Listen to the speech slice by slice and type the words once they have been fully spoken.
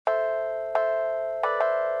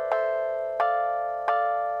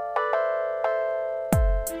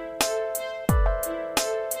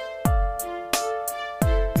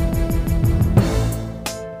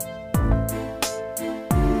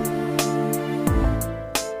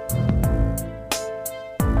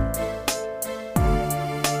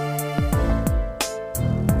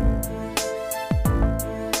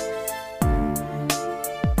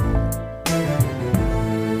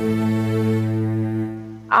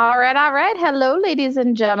All right, all right. Hello, ladies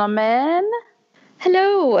and gentlemen.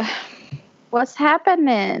 Hello. What's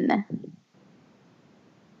happening?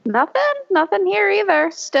 Nothing here either.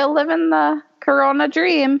 Still living the Corona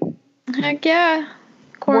dream. Heck yeah.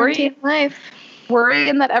 Quarantine life.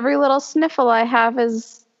 Worrying that every little sniffle I have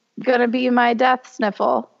is going to be my death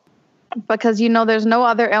sniffle. Because, there's no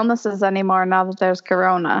other illnesses anymore now that there's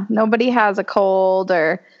Corona. Nobody has a cold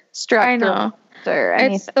or strep I know. or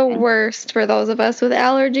anything. It's the worst for those of us with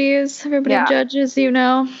allergies. Everybody judges,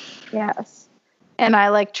 Yes. And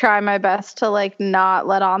I try my best to not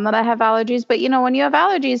let on that I have allergies. But when you have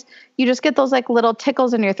allergies, you just get those little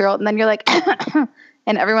tickles in your throat, and then you're like,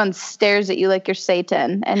 and everyone stares at you like you're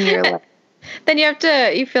Satan, and you're like. Then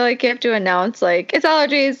you feel like you have to announce it's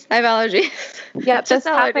allergies. I have allergies. Yeah, just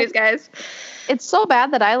allergies, guys. It's so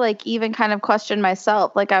bad that I even kind of question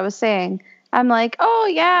myself. Like I was saying, I'm like, oh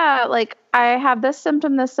yeah, I have this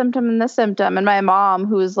symptom, and this symptom. And my mom,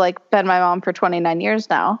 who's been my mom for 29 years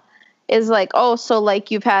now, is like, oh, so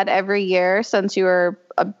you've had every year since you were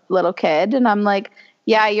a little kid. And I'm like,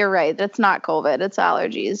 yeah, you're right. It's not COVID, it's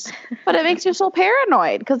allergies. But it makes you so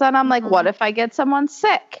paranoid because then I'm like, what if I get someone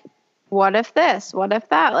sick? What if this? What if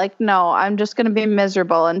that? No, I'm just going to be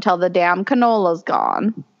miserable until the damn canola's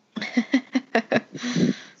gone.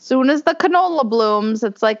 Soon as the canola blooms,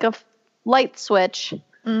 it's like a light switch.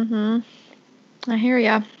 I hear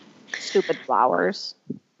ya. Stupid flowers.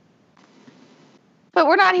 But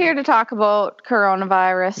we're not here to talk about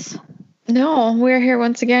coronavirus. No, we're here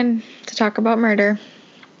once again to talk about murder.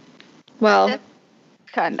 Well,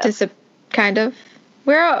 kind of. Kind of.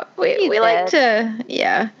 We like to,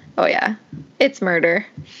 yeah. Oh, yeah. It's murder.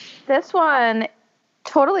 This one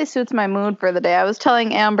totally suits my mood for the day. I was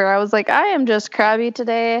telling Amber, I was like, I am just crabby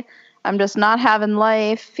today. I'm just not having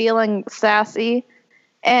life, feeling sassy.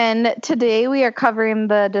 And today we are covering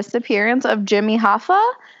the disappearance of Jimmy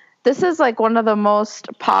Hoffa. This is one of the most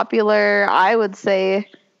popular, I would say,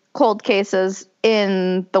 cold cases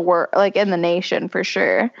in the world, in the nation for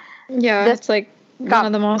sure. Yeah, it's one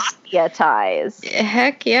of the most mafia ties.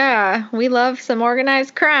 Heck yeah. We love some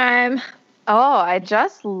organized crime. Oh, I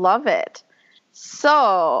just love it.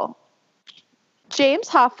 So, James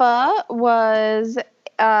Hoffa was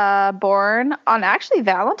born on actually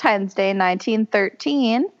Valentine's Day,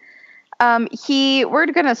 1913. We're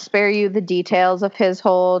going to spare you the details of his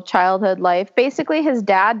whole childhood life. Basically, his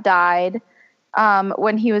dad died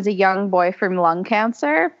when he was a young boy from lung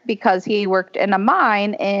cancer because he worked in a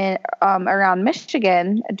mine in around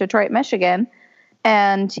Michigan, Detroit, Michigan,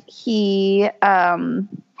 and he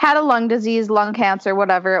had a lung disease, lung cancer,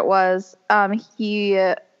 whatever it was.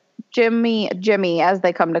 Jimmy, as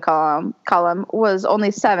they come to call him, was only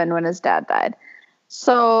 7 when his dad died.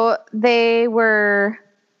 So they were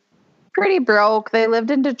pretty broke. They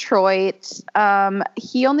lived in Detroit.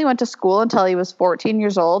 He only went to school until he was 14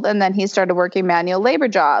 years old, and then he started working manual labor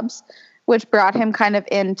jobs, which brought him kind of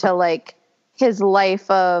into his life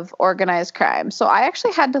of organized crime. So I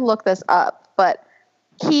actually had to look this up, but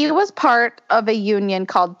he was part of a union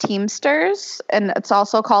called Teamsters, and it's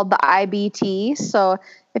also called the IBT. So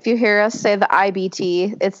if you hear us say the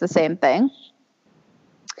IBT, it's the same thing.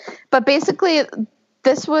 But basically,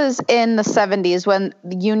 this was in the 70s when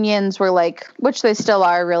unions were which they still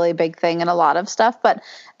are a really big thing in a lot of stuff, but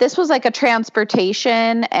this was a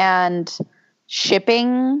transportation and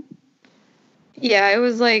shipping. Yeah, it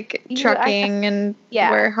was trucking and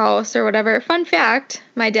warehouse or whatever. Fun fact,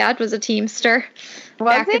 my dad was a Teamster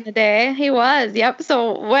back in the day. He was, yep.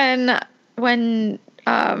 So when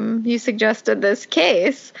you suggested this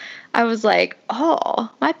case, I was like, oh,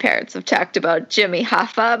 my parents have talked about Jimmy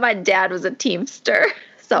Hoffa. My dad was a Teamster.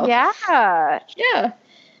 So yeah.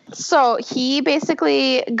 So he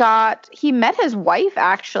basically he met his wife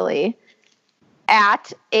actually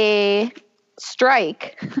at a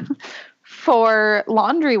strike for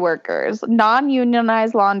laundry workers,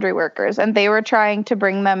 non-unionized laundry workers, and they were trying to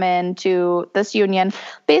bring them into this union,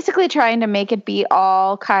 basically trying to make it be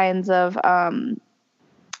all kinds of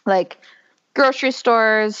grocery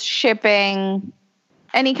stores, shipping,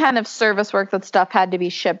 any kind of service work that stuff had to be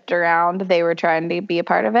shipped around. They were trying to be a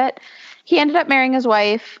part of it. He ended up marrying his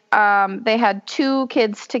wife. They had 2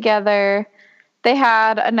 kids together. They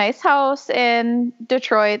had a nice house in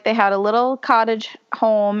Detroit. They had a little cottage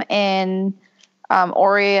home in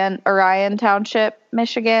Orion Township,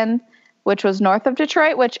 Michigan, which was north of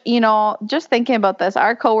Detroit, which, just thinking about this,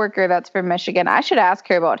 our coworker that's from Michigan, I should ask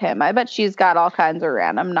her about him. I bet she's got all kinds of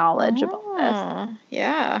random knowledge about this.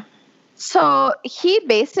 Yeah. So he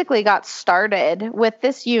basically got started with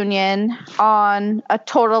this union on a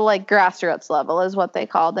total grassroots level is what they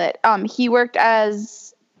called it. He worked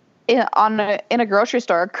as in a grocery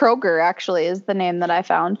store. Kroger actually is the name that I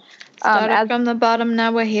found. Started from the bottom,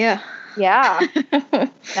 now we're here. Yeah.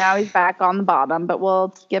 Now he's back on the bottom, but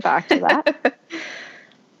we'll get back to that.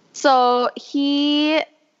 So he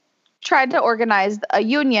tried to organize a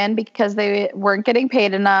union because they weren't getting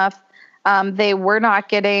paid enough. They were not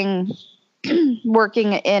getting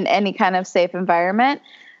working in any kind of safe environment.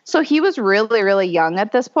 So he was really, really young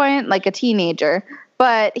at this point, like a teenager.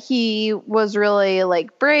 But he was really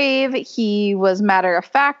like brave. He was matter of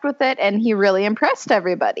fact with it, and he really impressed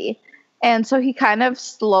everybody. And so he kind of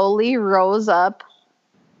slowly rose up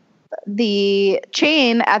the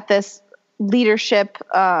chain at this leadership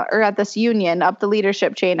or at this union, up the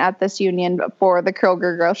leadership chain at this union for the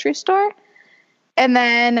Kroger grocery store. And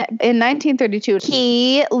then in 1932,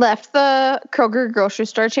 he left the Kroger grocery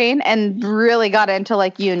store chain and really got into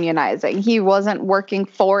like unionizing. He wasn't working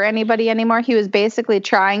for anybody anymore. He was basically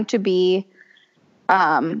trying to be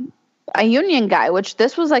a union guy, which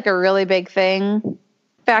this was like a really big thing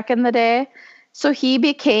back in the day. So he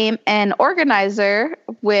became an organizer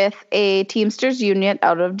with a Teamsters union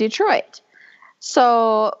out of Detroit.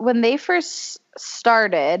 So when they first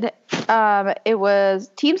started,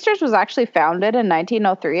 Teamsters was actually founded in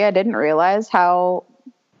 1903. I didn't realize how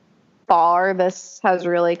far this has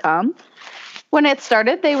really come. When it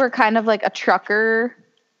started, they were kind of like a trucker,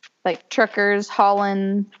 like truckers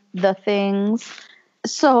hauling the things.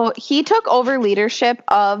 So he took over leadership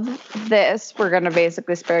of this. We're going to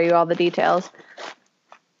basically spare you all the details.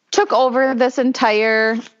 Took over this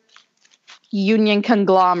entire union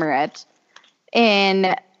conglomerate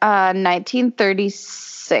in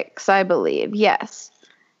 1936, I believe. Yes.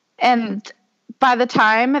 And by the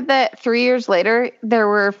time that 3 years later, there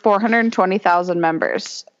were 420,000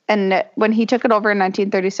 members. And when he took it over in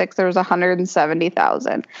 1936, there was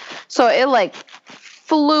 170,000. So it like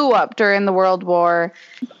flew up during the World War.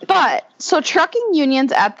 But so trucking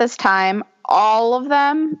unions at this time, all of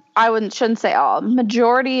them, shouldn't say all,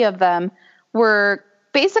 majority of them were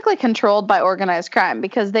basically controlled by organized crime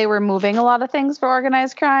because they were moving a lot of things for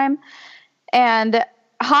organized crime. And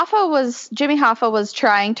Jimmy Hoffa was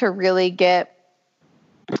trying to really get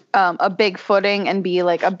a big footing and be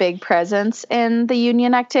like a big presence in the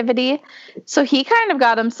union activity. So he kind of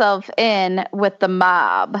got himself in with the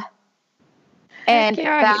mob. And he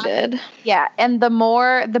did. Yeah. And the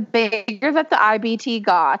bigger that the IBT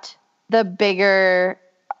got, the bigger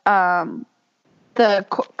the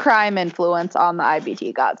crime influence on the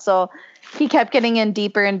IBT got. So he kept getting in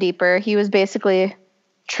deeper and deeper. He was basically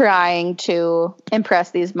trying to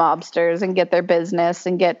impress these mobsters and get their business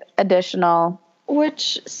and get additional.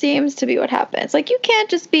 Which seems to be what happens. Like, you can't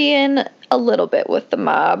just be in a little bit with the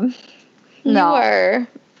mob. No.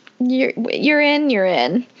 You're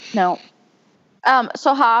in. No.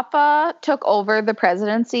 So Hoffa took over the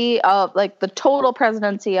presidency of like the total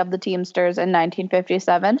presidency of the Teamsters in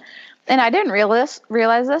 1957. And I didn't realize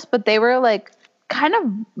this, but they were like kind of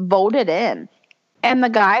voted in. And the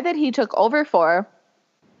guy that he took over for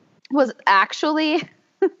was actually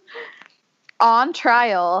on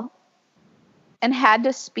trial and had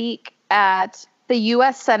to speak at the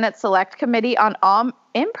U.S. Senate Select Committee on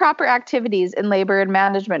improper activities in labor and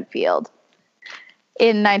management field.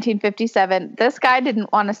 In 1957, this guy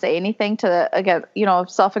didn't want to say anything again,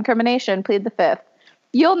 self-incrimination, plead the fifth.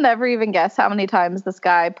 You'll never even guess how many times this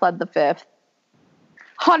guy pled the fifth.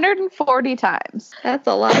 140 times. That's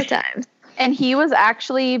a lot of times. And he was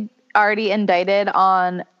actually already indicted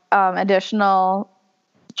on additional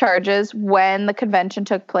charges when the convention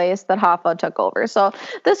took place that Hoffa took over. So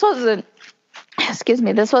this wasn't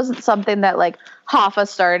something that like Hoffa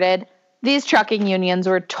started. These trucking unions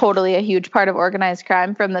were totally a huge part of organized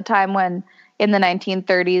crime from the time when in the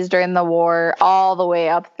 1930s during the war all the way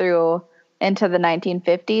up through into the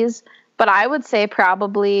 1950s. But I would say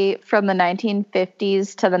probably from the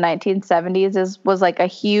 1950s to the 1970s was like a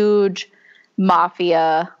huge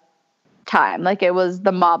mafia time. Like it was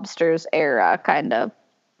the mobsters era kind of.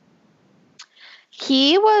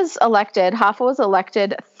 Hoffa was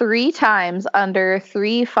elected 3 times under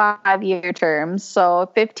 3 5-year terms.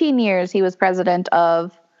 So 15 years he was president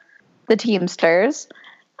of the Teamsters.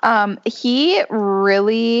 He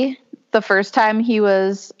really, the first time he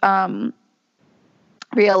was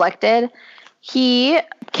reelected, he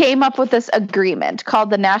came up with this agreement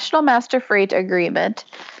called the National Master Freight Agreement,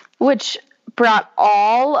 which brought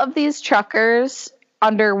all of these truckers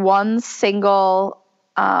under one single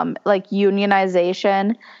like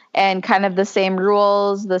unionization and kind of the same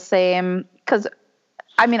rules, because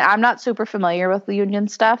I'm not super familiar with the union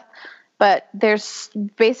stuff, but there's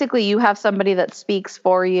basically you have somebody that speaks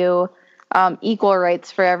for you equal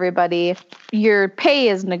rights for everybody. Your pay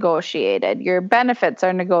is negotiated. Your benefits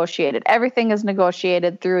are negotiated. Everything is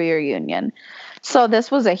negotiated through your union. So this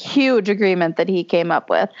was a huge agreement that he came up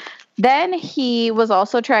with. Then he was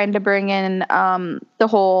also trying to bring in the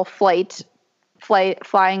whole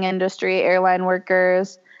flying industry, airline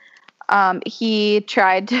workers. He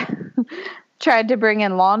tried to bring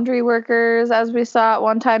in laundry workers, as we saw at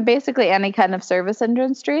one time, basically any kind of service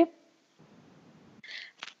industry.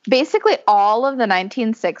 Basically all of the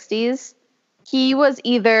 1960s, he was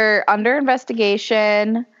either under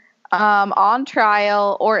investigation, on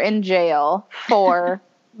trial, or in jail for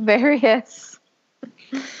various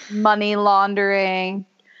money laundering,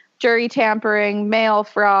 jury tampering, mail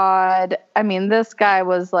fraud. I mean, this guy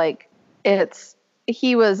was like,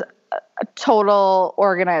 he was a total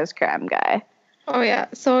organized crime guy. Oh, yeah.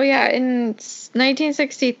 So, yeah, in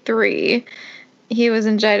 1963, he was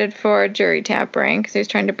indicted for jury tampering because he was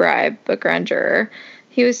trying to bribe a grand juror.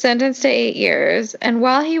 He was sentenced to 8 years, and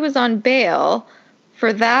while he was on bail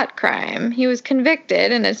for that crime, he was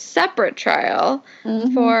convicted in a separate trial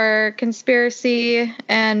for conspiracy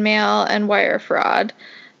and mail and wire fraud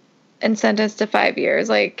and sentenced to 5 years.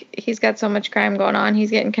 Like, he's got so much crime going on, he's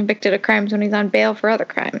getting convicted of crimes when he's on bail for other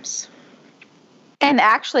crimes. And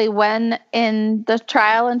actually, when in the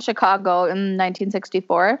trial in Chicago in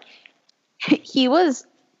 1964, he was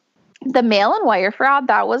the mail and wire fraud,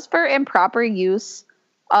 that was for improper use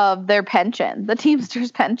of their pension, the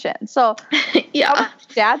Teamsters pension. So yeah,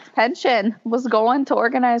 Dad's pension was going to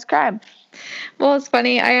organized crime. Well, it's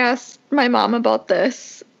funny. I asked my mom about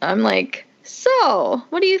this. I'm like, so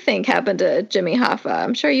what do you think happened to Jimmy Hoffa?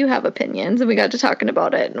 I'm sure you have opinions. And we got to talking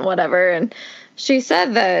about it and whatever. And she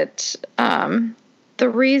said that the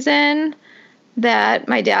reason that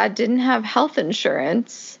my dad didn't have health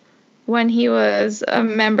insurance when he was a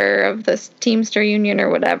member of this Teamster union or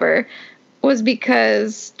whatever was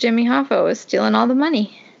because Jimmy Hoffa was stealing all the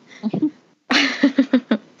money.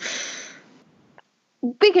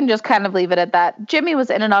 We can just kind of leave it at that. Jimmy was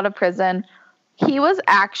in and out of prison. He was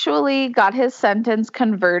actually got his sentence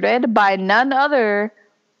converted by none other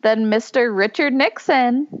than Mr. Richard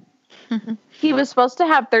Nixon. He was supposed to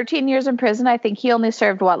have 13 years in prison. I think he only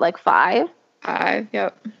served, 5? 5,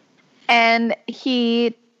 yep. And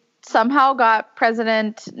he somehow got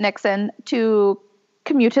President Nixon to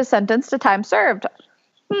commute his sentence to time served.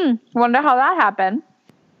 Wonder how that happened.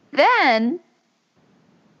 Then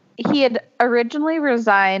he had originally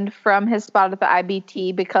resigned from his spot at the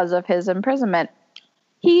IBT because of his imprisonment.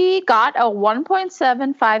 He got a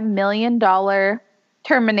 $1.75 million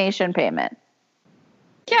termination payment.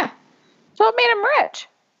 Yeah. So it made him rich.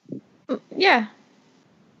 Yeah.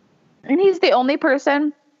 And he's the only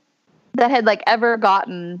person that had ever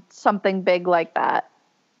gotten something big like that.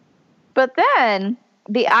 But then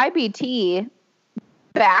the IBT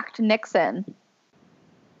backed Nixon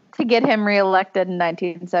to get him reelected in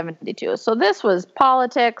 1972. So this was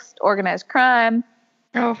politics, organized crime.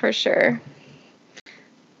 Oh, for sure.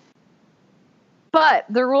 But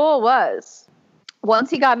the rule was, once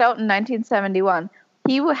he got out in 1971,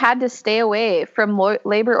 he had to stay away from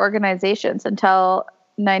labor organizations until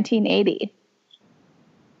 1980.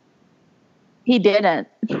 He didn't.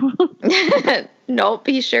 Nope,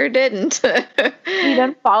 he sure didn't. He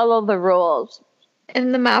didn't follow the rules.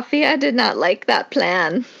 And the mafia did not like that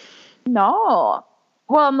plan. No.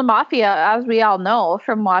 Well, in the mafia, as we all know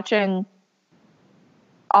from watching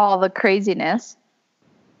all the craziness,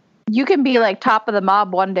 you can be top of the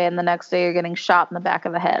mob one day and the next day you're getting shot in the back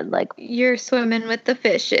of the head. You're swimming with the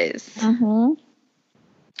fishes.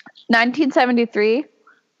 1973,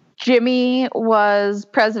 Jimmy was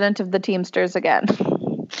president of the Teamsters again.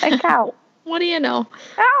 How? What do you know?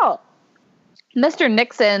 How? Mr.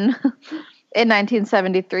 Nixon in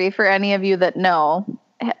 1973, for any of you that know,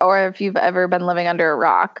 or if you've ever been living under a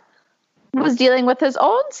rock, was dealing with his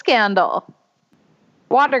own scandal.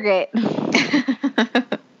 Watergate.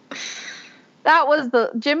 That was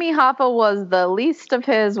Jimmy Hoffa was the least of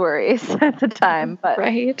his worries at the time. But,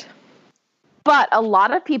 right. But a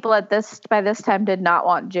lot of people by this time did not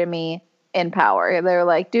want Jimmy in power. They were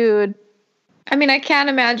like, dude. I mean, I can't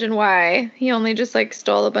imagine why. He only just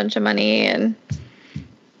stole a bunch of money and.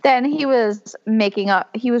 Then he was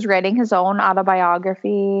writing his own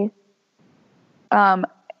autobiography.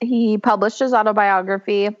 He published his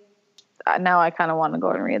autobiography. Now I kind of want to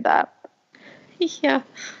go and read that. Yeah.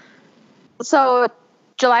 So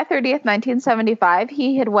July 30th, 1975,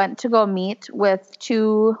 he had went to go meet with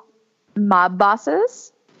 2 mob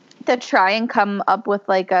bosses to try and come up with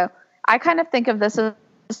I kind of think of this as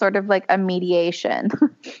sort of a mediation.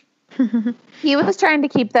 He was trying to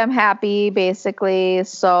keep them happy, basically.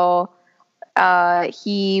 So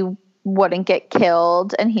he wouldn't get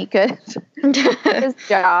killed and he could get his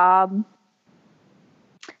job.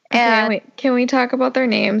 And can we talk about their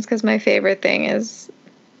names? Because my favorite thing is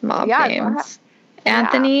mob names.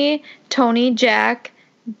 Anthony, Tony, Jack,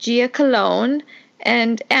 Giacalone,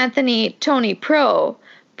 and Anthony Tony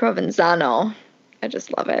Provenzano. I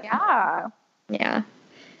just love it. Yeah.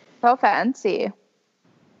 So fancy.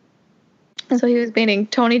 So he was meeting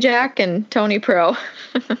Tony Jack and Tony Pro.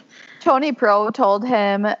 Tony Pro told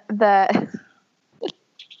him that...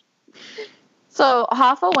 So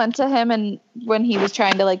Hoffa went to him and when he was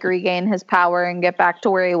trying to like regain his power and get back to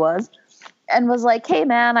where he was and was like, hey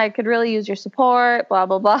man, I could really use your support, blah,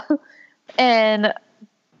 blah, blah. And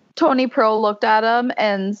Tony Pro looked at him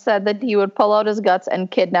and said that he would pull out his guts and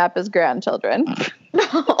kidnap his grandchildren.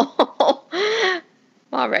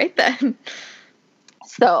 All right then.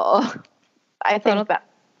 So I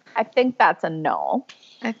think that's a no.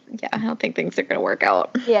 I don't think things are going to work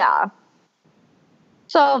out. Yeah.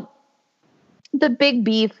 So the big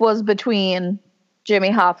beef was between Jimmy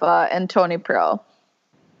Hoffa and Tony Pro.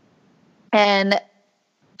 And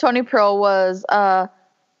Tony Pro was a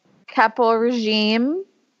capo regime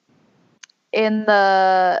in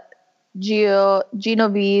the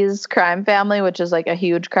Genovese crime family, which is like a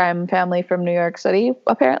huge crime family from New York City,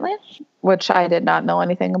 apparently, which I did not know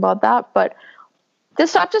anything about that. But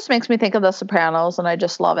this stuff just makes me think of The Sopranos, and I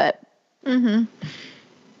just love it. Mm-hmm.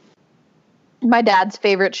 My dad's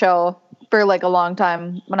favorite show for like a long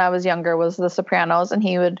time when I was younger was The Sopranos, and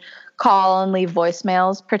he would call and leave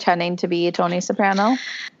voicemails pretending to be Tony Soprano,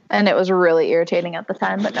 and it was really irritating at the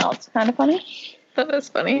time, but now it's kind of funny. That is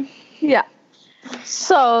funny. Yeah.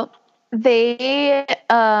 So they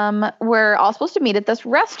were all supposed to meet at this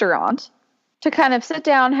restaurant to kind of sit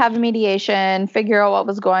down, have a mediation, figure out what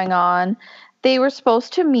was going on. They were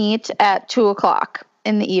supposed to meet at 2:00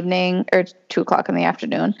 in the evening or 2:00 in the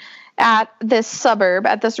afternoon at this suburb,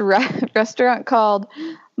 at this restaurant called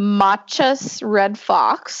Matcha's Red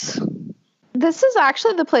Fox. This is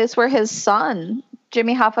actually the place where his son,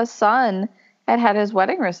 Jimmy Hoffa's son, had his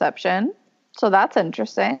wedding reception. So that's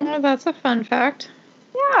interesting. Oh, that's a fun fact.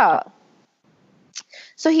 Yeah.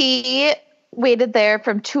 So he waited there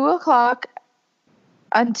from 2:00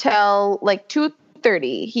 until like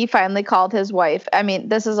 2:30. He finally called his wife. I mean,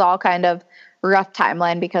 this is all kind of rough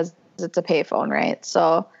timeline because it's a payphone, right?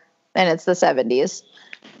 So, and it's the 70s.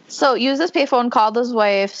 So used his payphone, called his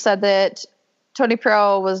wife, said that Tony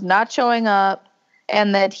Pro was not showing up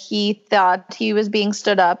and that he thought he was being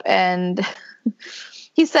stood up, and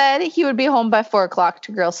he said he would be home by 4:00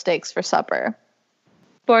 to grill steaks for supper.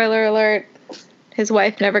 Spoiler alert, his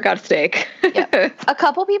wife never got a steak. Yeah. A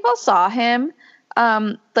couple people saw him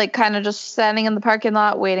like kind of just standing in the parking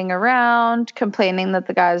lot waiting around, complaining that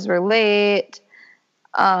the guys were late.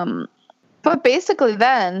 But basically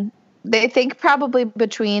then they think probably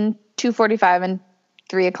between 2:45 and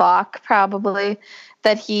 3:00 probably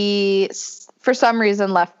that he for some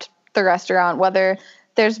reason left the restaurant, whether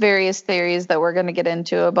there's various theories that we're going to get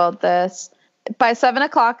into about this. By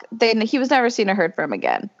 7:00, he was never seen or heard from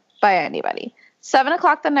again by anybody.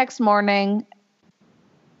 7:00 the next morning,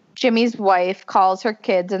 Jimmy's wife calls her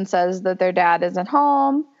kids and says that their dad isn't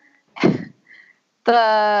home.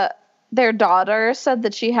 Their daughter said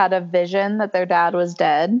that she had a vision that their dad was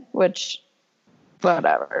dead, which,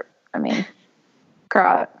 whatever. I mean,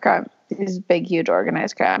 crime. These big, huge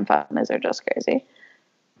organized crime families are just crazy.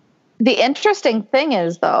 The interesting thing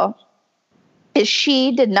is, though, is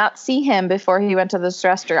she did not see him before he went to this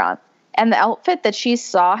restaurant. And the outfit that she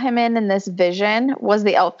saw him in this vision was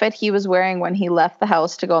the outfit he was wearing when he left the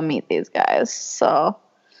house to go meet these guys. So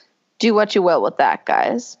do what you will with that,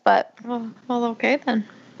 guys. But well, okay then.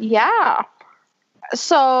 Yeah.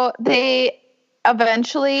 So they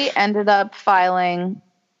eventually ended up filing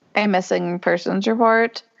a missing persons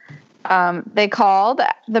report. They called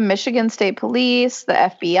the Michigan State Police. The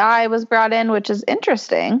FBI was brought in, which is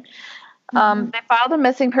interesting. They filed a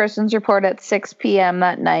missing persons report at 6 p.m.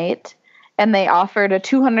 that night, and they offered a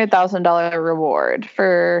 $200,000 reward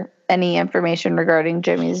for any information regarding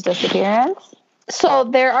Jimmy's disappearance. So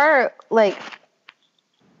there are like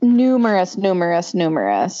numerous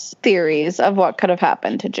theories of what could have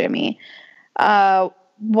happened to Jimmy.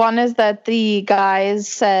 One is that the guys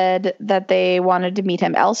said that they wanted to meet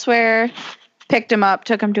him elsewhere, picked him up,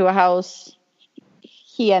 took him to a house.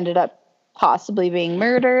 He ended up possibly being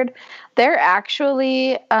murdered. They're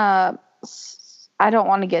actually, I don't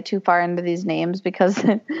want to get too far into these names because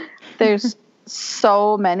there's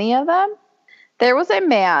so many of them. There was a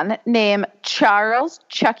man named Charles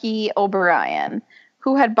Chucky O'Brien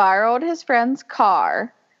who had borrowed his friend's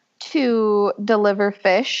car to deliver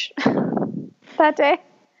fish. that day,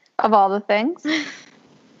 of all the things.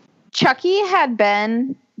 Chucky had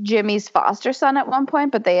been Jimmy's foster son at one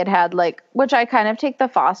point, but they had like, which I kind of take the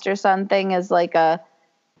foster son thing as like I'm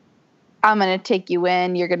going to take you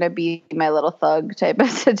in, you're going to be my little thug type of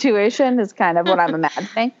situation is kind of what I'm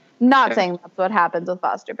imagining. Not saying that's what happens with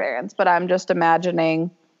foster parents, but I'm just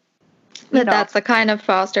imagining that's the kind of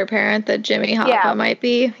foster parent that Jimmy Hoffa might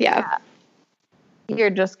be. Yeah.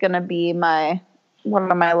 You're just going to be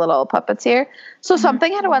one of my little puppets here. So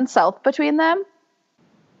something had went south between them.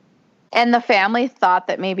 And the family thought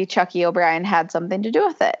that maybe Chucky O'Brien had something to do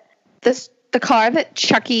with it. The car that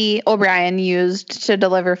Chucky O'Brien used to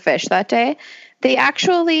deliver fish that day,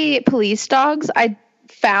 police dogs, I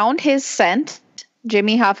found his scent,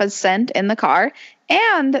 Jimmy Hoffa's scent in the car,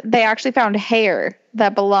 and they actually found hair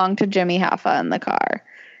that belonged to Jimmy Hoffa in the car.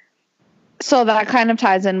 So that kind of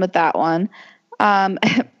ties in with that one.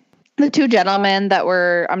 The two gentlemen that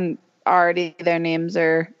were, their names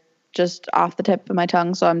are just off the tip of my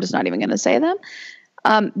tongue, so I'm just not even going to say them.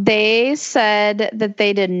 They said that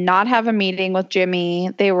they did not have a meeting with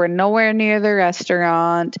Jimmy. They were nowhere near the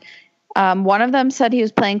restaurant. One of them said he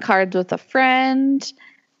was playing cards with a friend.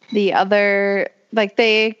 The other,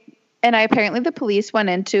 apparently the police went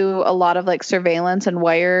into a lot of like surveillance and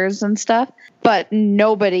wires and stuff, but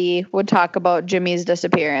nobody would talk about Jimmy's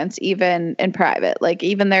disappearance, even in private. Like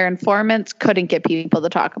even their informants couldn't get people to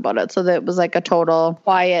talk about it. So that it was like a total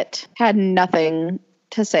quiet, had nothing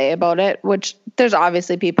to say about it, which there's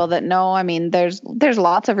obviously people that know. I mean, there's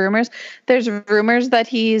lots of rumors. There's rumors that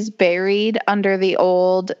he's buried under the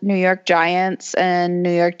old New York Giants and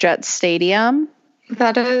New York Jets stadium.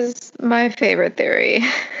 That is my favorite theory.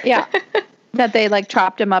 Yeah. That they like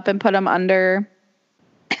chopped him up and put him under,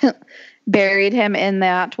 buried him in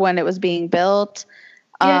that when it was being built.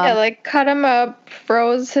 Yeah, cut him up,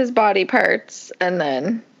 froze his body parts, and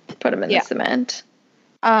then put him in the cement.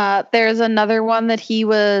 There's another one that he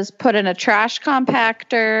was put in a trash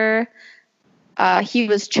compactor. He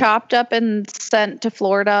was chopped up and sent to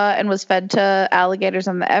Florida and was fed to alligators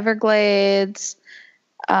in the Everglades.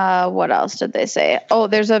 What else did they say? Oh,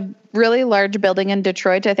 there's a really large building in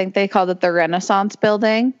Detroit. I think they called it the Renaissance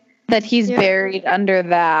Building, that he's buried under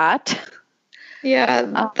that.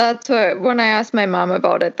 Yeah, that's when I asked my mom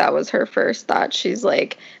about it, that was her first thought. She's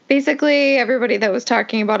like, basically everybody that was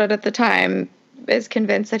talking about it at the time is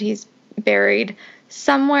convinced that he's buried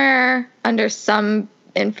somewhere under some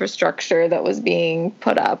infrastructure that was being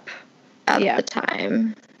put up at the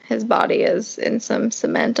time. His body is in some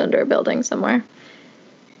cement under a building somewhere.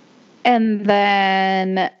 And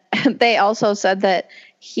then they also said that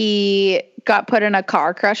he got put in a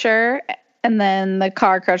car crusher, and then the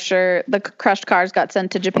crushed cars got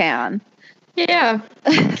sent to Japan. Yeah.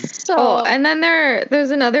 And then there's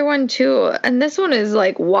another one too, and this one is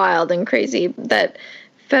like wild and crazy, that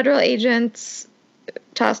federal agents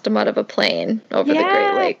tossed him out of a plane over the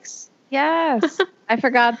Great Lakes. Yes. I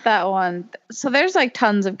forgot that one. So there's like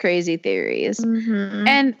tons of crazy theories. Mm-hmm.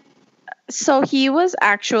 And so he was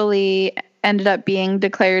actually ended up being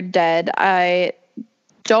declared dead. I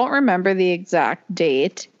don't remember the exact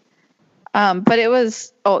date. But it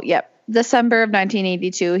was, December of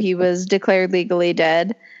 1982, he was declared legally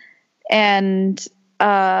dead. And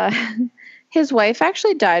his wife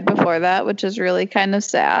actually died before that, which is really kind of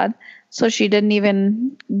sad. So she didn't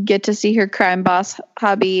even get to see her crime boss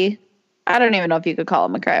hubby. I don't even know if you could call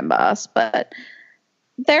him a crime boss, but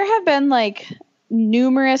there have been like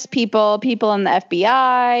numerous people in the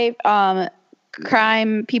FBI,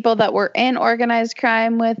 people that were in organized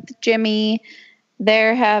crime with Jimmy.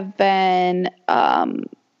 There have been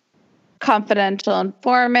confidential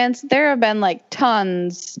informants. There have been like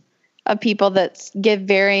tons of people that give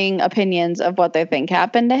varying opinions of what they think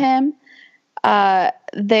happened to him.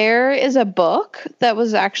 There is a book that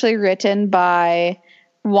was actually written by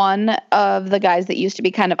one of the guys that used to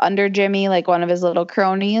be kind of under Jimmy, like one of his little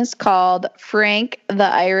cronies, called Frank the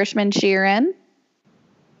Irishman Sheeran.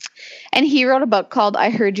 And he wrote a book called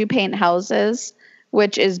I Heard You Paint Houses,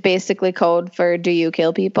 which is basically code for Do You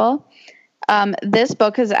Kill People? This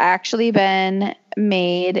book has actually been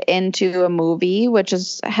made into a movie, which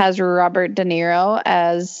has Robert De Niro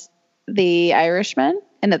as the Irishman,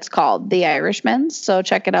 and it's called The Irishman. So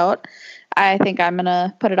check it out. I think I'm going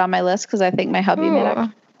to put it on my list because I think my hubby may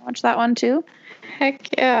watch that one too.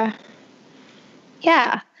 Heck yeah.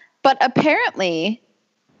 Yeah. But apparently,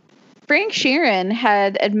 Frank Sheeran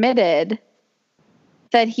had admitted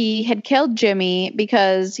that he had killed Jimmy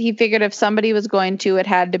because he figured if somebody was going to, it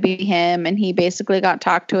had to be him. And he basically got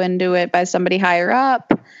talked into it by somebody higher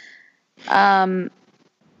up.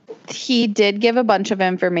 He did give a bunch of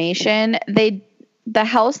information. the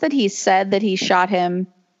house that he said that he shot him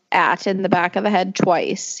at in the back of the head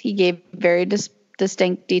twice. He gave very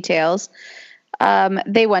distinct details.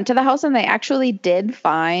 They went to the house and they actually did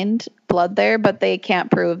find blood there, but they can't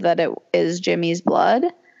prove that it is Jimmy's blood.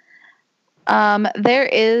 There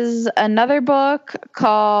is another book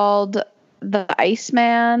called The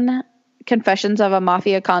Iceman, Confessions of a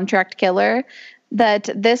Mafia Contract Killer, that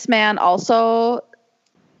this man also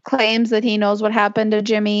claims that he knows what happened to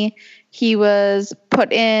Jimmy. He was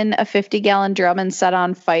put in a 50-gallon drum and set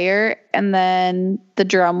on fire, and then the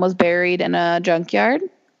drum was buried in a junkyard.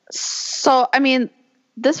 So, I mean,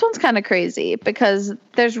 this one's kind of crazy because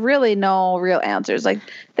there's really no real answers. Like,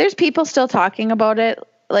 there's people still talking about it,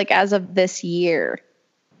 like, as of this year.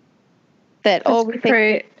 That, we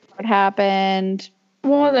think what happened.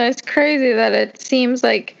 Well, that's crazy that it seems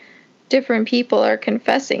like different people are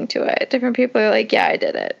confessing to it. Different people are like, yeah, I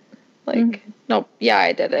did it. Like, nope, yeah,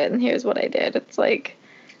 I did it, and here's what I did. It's like,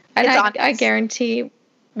 and I guarantee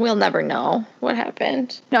we'll never know what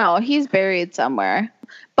happened. No, he's buried somewhere.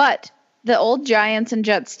 But the old Giants and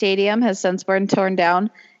Jets Stadium has since been torn down,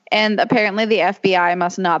 and apparently the FBI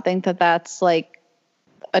must not think that that's, like,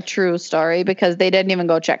 a true story because they didn't even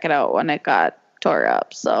go check it out when it got tore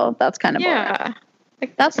up. So that's kind of boring.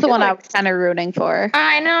 Like, that's the one I was kind of rooting for.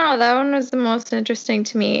 I know. That one was the most interesting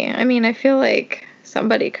to me. I mean, I feel like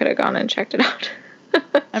somebody could have gone and checked it out.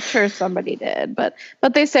 I'm sure somebody did. But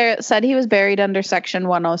they said he was buried under Section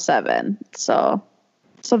 107. So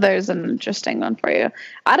there's an interesting one for you.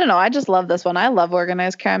 I don't know. I just love this one. I love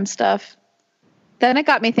organized crime stuff. Then it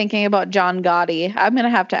got me thinking about John Gotti. I'm going to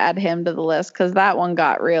have to add him to the list because that one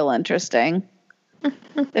got real interesting.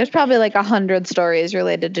 There's probably like 100 stories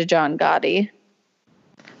related to John Gotti.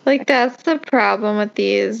 Like, that's the problem with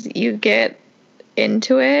these. You get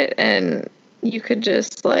into it and you could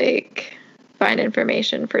just, like, find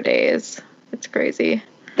information for days. It's crazy.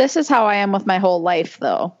 This is how I am with my whole life,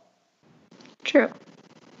 though. True.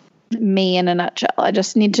 Me in a nutshell. I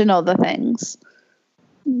just need to know the things.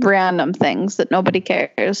 Random things that nobody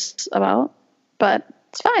cares about. But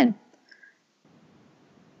it's fine.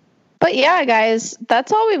 But yeah, guys,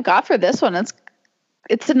 that's all we've got for this one.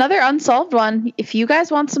 It's another unsolved one. If you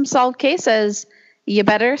guys want some solved cases, you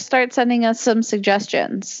better start sending us some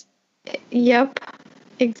suggestions. Yep,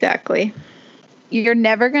 exactly. You're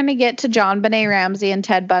never going to get to John Benet Ramsey and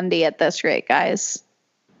Ted Bundy at this rate, guys.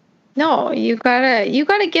 No, you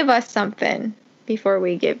gotta give us something before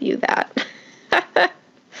we give you that.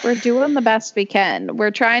 We're doing the best we can. We're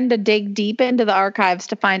trying to dig deep into the archives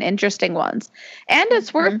to find interesting ones. And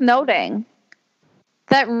it's worth noting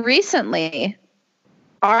that recently,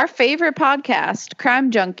 our favorite podcast, Crime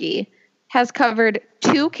Junkie, has covered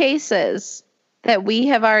 2 cases that we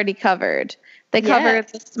have already covered. They covered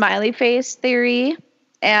the smiley face theory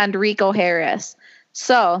and Rico Harris.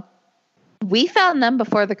 So we found them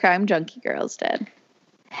before the Crime Junkie girls did.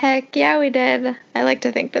 Heck yeah, we did. I like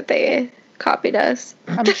to think that they copied us.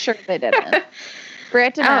 I'm sure they didn't.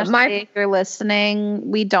 Britt and Ashley, if you're listening,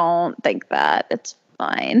 we don't think that. It's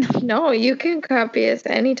fine. No, you can copy us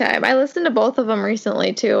anytime. I listened to both of them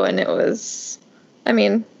recently too, and it was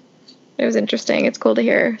interesting. It's cool to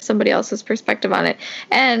hear somebody else's perspective on it.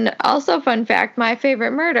 And also, fun fact, my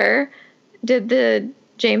favorite murder did the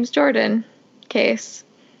James Jordan case.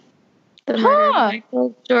 The murder of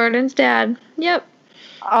Michael Jordan's dad. Yep.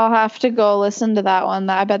 I'll have to go listen to that one.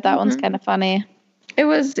 I bet that one's kind of funny. It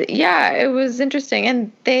was interesting.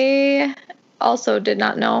 And they also did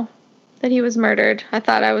not know that he was murdered. I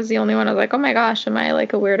thought I was the only one. I was like, oh my gosh, am I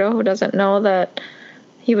like a weirdo who doesn't know that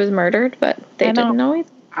he was murdered? But they didn't know either.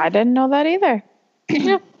 I didn't know that either.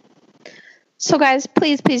 Yeah. So guys,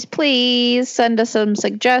 please send us some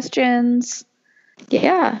suggestions.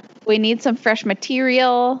 Yeah. We need some fresh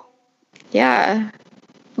material. Yeah.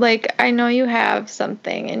 Like, I know you have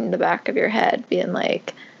something in the back of your head being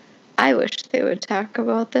like, I wish they would talk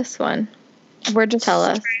about this one. Tell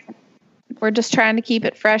us. We're just trying to keep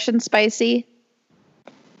it fresh and spicy.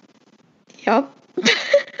 Yep.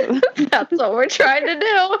 That's what we're trying to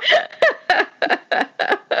do.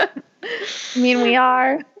 I mean, we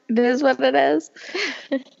are. It is what it is.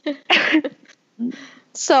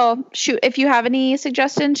 So, if you have any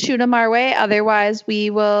suggestions, shoot them our way. Otherwise, we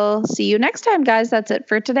will see you next time, guys. That's it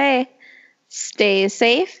for today. Stay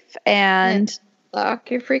safe and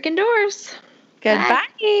lock your freaking doors. Goodbye.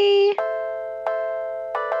 Bye.